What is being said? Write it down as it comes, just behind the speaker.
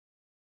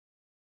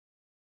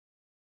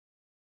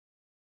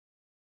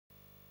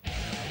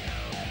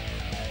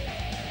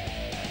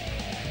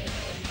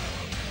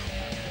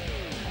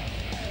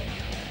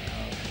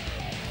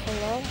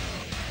Hello?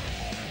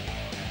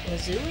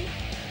 Lazuli?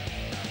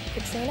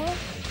 Katrina?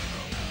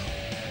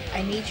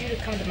 I need you to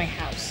come to my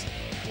house.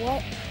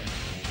 What?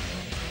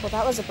 Well,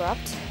 that was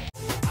abrupt.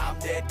 I'm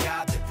that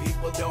guy that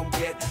people don't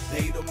get.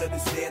 They don't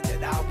understand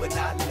that I would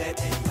not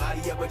let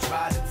anybody ever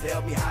try to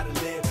tell me how to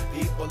live.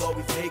 People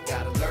always say,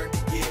 gotta learn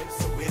to give.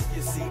 So if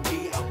you see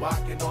me, I'm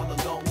walking all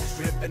alone,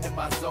 stripping in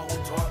my zone,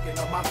 talking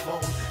on my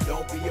phone.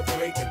 Don't be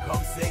afraid to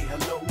come say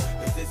hello,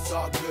 cause it's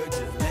all good,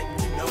 just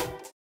letting you know.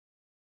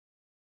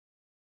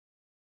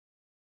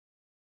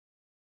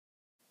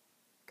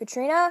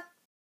 Katrina?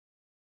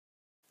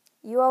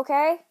 You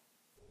okay?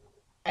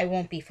 I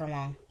won't be for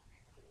long.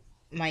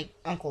 My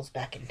uncle's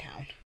back in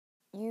town.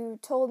 You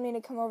told me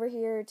to come over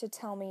here to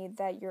tell me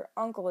that your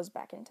uncle is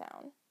back in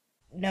town.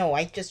 No,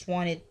 I just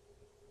wanted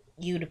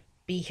you to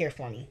be here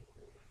for me.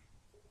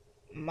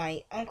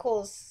 My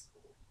uncle's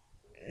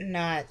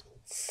not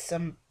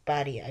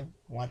somebody I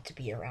want to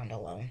be around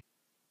alone.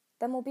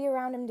 Then we'll be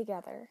around him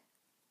together.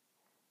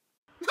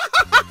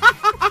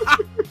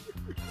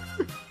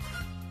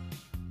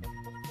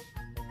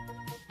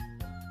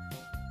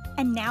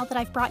 And now that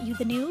I've brought you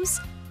the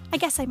news, I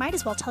guess I might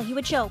as well tell you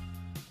a joke.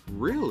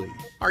 Really?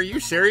 Are you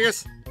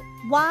serious?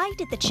 Why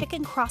did the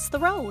chicken cross the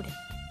road?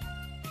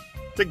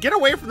 To get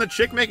away from the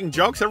chick making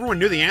jokes everyone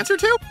knew the answer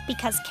to?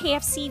 Because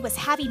KFC was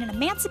having an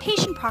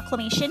emancipation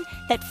proclamation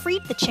that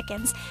freed the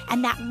chickens,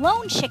 and that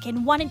lone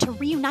chicken wanted to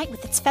reunite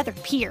with its feathered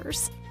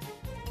peers.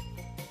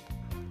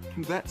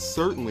 That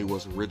certainly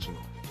was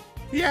original.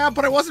 Yeah,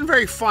 but it wasn't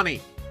very funny.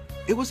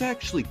 It was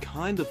actually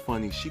kind of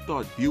funny. She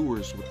thought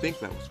viewers would think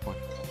that was funny.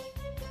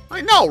 I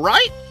know,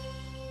 right?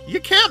 You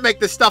can't make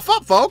this stuff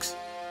up, folks.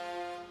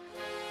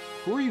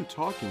 Who are you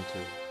talking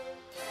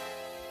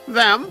to?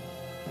 Them.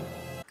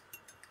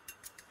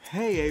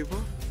 Hey,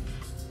 Ava.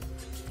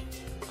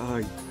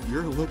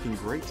 You're looking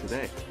great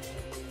today.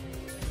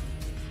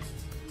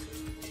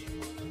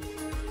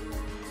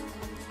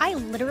 I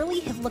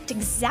literally have looked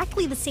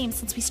exactly the same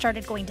since we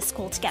started going to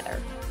school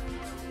together.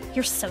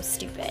 You're so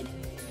stupid.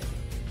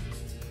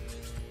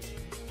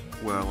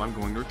 Well, I'm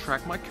going to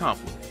retract my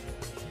compliment.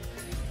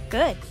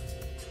 Good.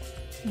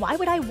 Why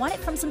would I want it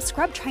from some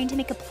scrub trying to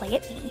make a play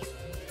at me?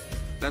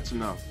 That's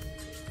enough.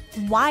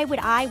 Why would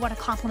I want a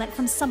compliment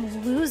from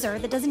some loser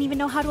that doesn't even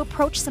know how to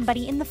approach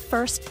somebody in the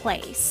first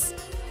place?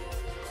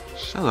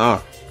 Shut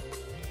up.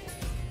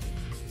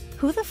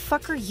 Who the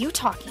fuck are you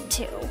talking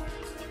to?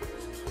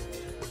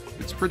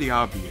 It's pretty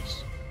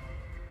obvious.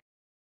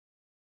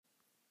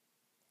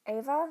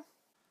 Ava?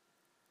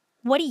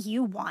 What do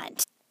you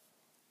want?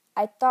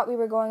 I thought we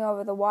were going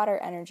over the water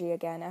energy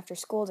again after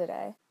school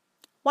today.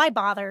 Why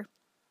bother?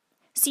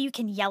 So you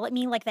can yell at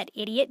me like that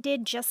idiot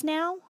did just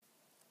now?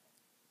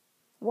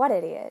 What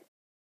idiot?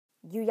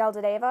 You yelled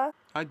at Ava?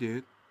 I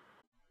did.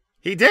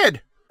 He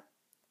did.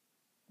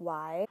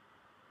 Why?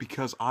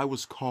 Because I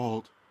was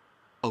called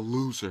a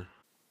loser.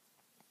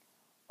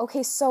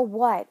 Okay, so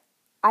what?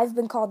 I've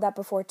been called that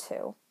before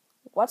too.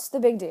 What's the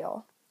big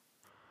deal?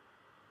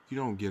 You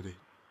don't get it.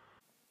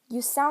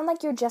 You sound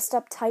like you're just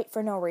uptight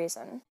for no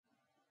reason.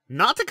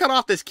 Not to cut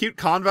off this cute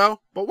convo,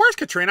 but where's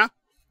Katrina?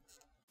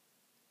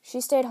 She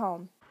stayed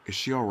home. Is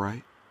she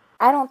alright?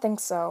 I don't think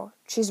so.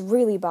 She's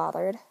really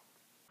bothered.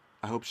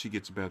 I hope she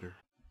gets better.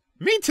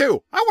 Me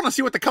too. I want to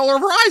see what the color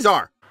of her eyes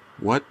are.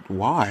 What?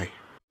 Why?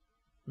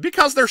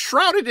 Because they're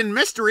shrouded in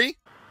mystery.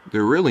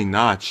 They're really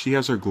not. She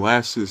has her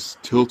glasses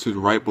tilted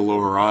right below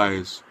her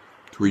eyes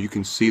to where you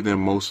can see them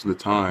most of the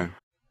time.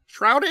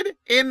 Shrouded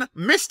in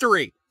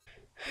mystery.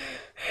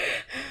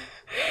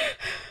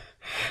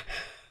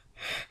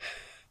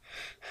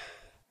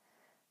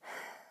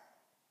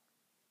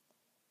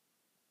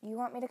 You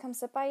want me to come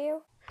sit by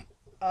you?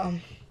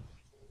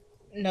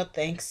 No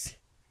thanks.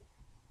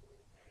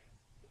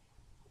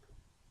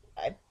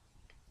 I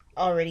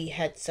already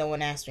had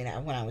someone ask me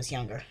that when I was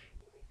younger.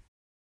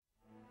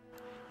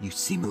 You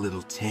seem a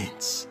little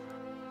tense.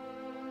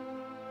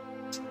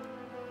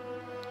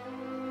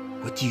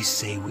 What do you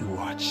say we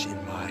watch in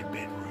my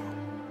bedroom?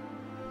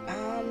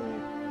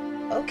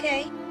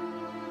 Okay.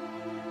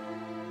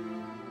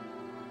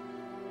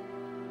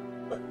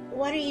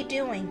 What are you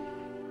doing?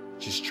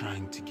 Just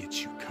trying to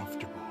get you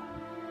comfortable.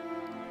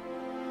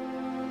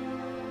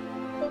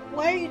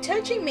 Why are you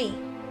touching me?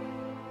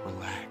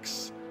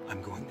 Relax.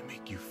 I'm going to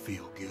make you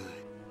feel good.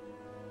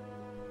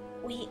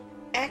 We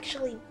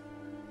actually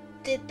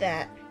did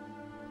that.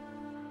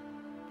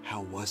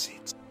 How was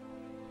it?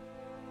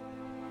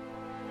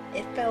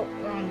 It felt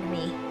wrong to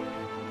me.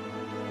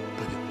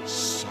 But it was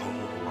so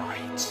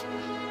right.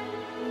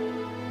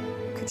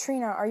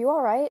 Katrina, are you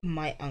alright?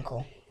 My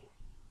uncle,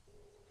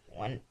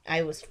 when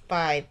I was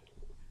 5,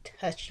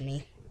 touched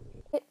me.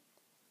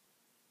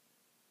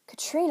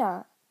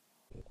 Katrina.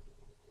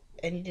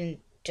 And he didn't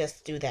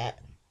just do that.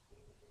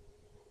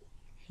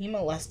 He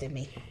molested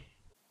me.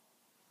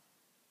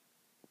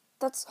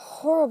 That's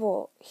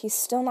horrible. He's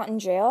still not in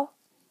jail?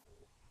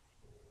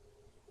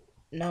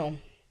 No.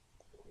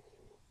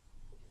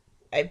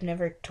 I've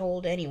never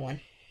told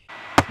anyone.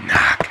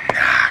 Knock,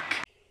 knock.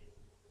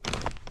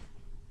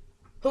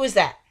 Who is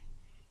that?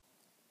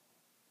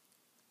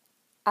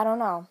 I don't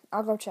know.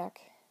 I'll go check.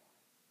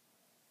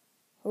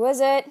 Who is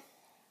it?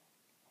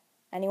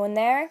 Anyone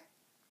there?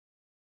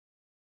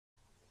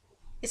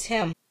 It's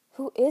him.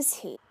 Who is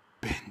he?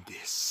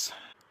 Bendis.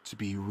 To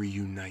be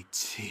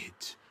reunited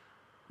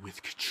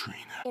with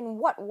Katrina. In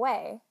what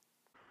way?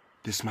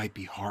 This might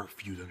be hard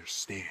for you to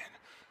understand.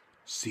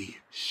 See,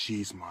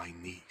 she's my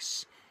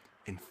niece,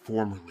 and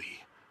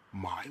formerly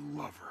my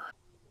lover.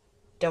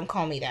 Don't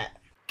call me that.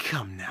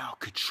 Come now,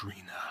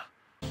 Katrina.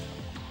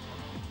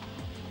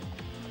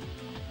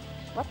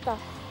 What the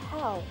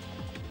hell?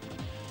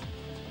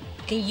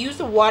 Can use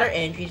the water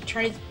energy to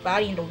turn his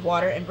body into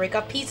water and break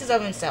up pieces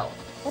of himself.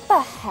 What the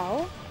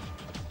hell?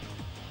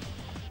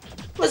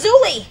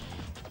 Lazuli!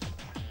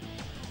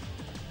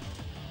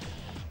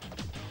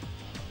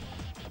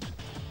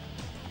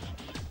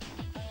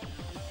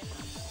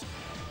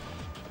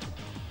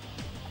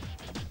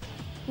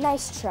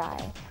 Nice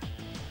try.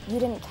 You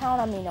didn't count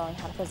on me knowing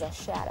how to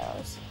possess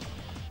shadows.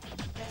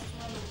 That's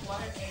one of the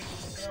water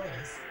energy's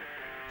abilities.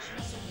 She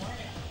must have learned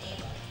it from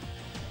Ava.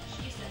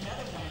 She used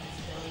another one of his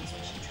abilities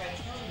when she tried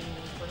killing me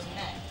when we first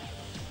met.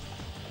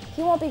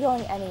 He won't be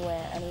going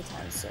anywhere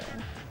anytime soon.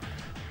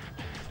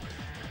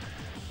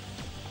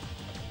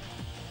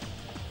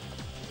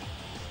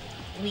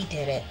 We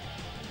did it.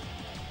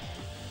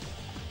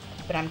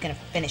 But I'm gonna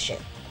finish it.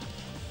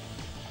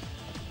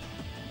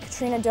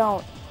 Katrina,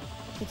 don't.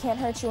 He can't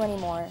hurt you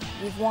anymore.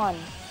 You've won.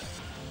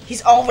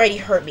 He's already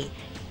hurt me.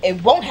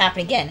 It won't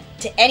happen again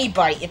to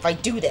anybody if I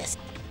do this.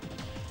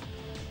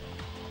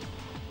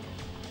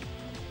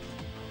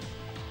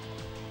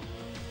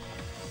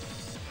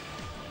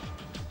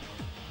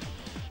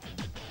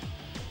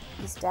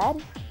 He's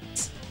dead?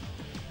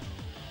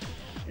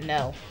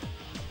 No.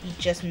 He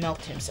just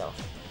melted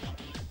himself.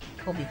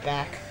 He'll be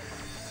back.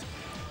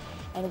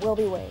 And we'll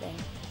be waiting.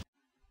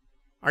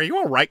 Are you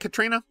alright,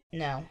 Katrina?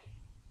 No.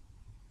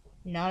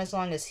 Not as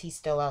long as he's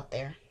still out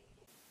there.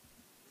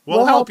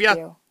 We'll help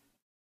you.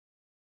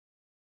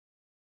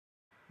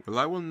 Well,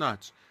 I will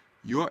not.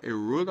 You are a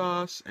rude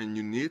ass, and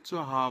you need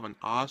to have an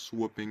ass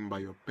whooping by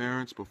your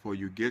parents before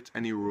you get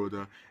any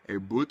ruder. A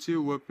booty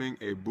whooping,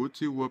 a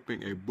booty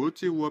whooping, a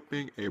booty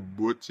whooping, a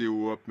booty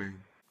whooping.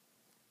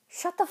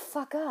 Shut the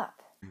fuck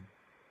up.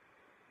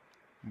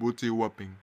 Booty whooping.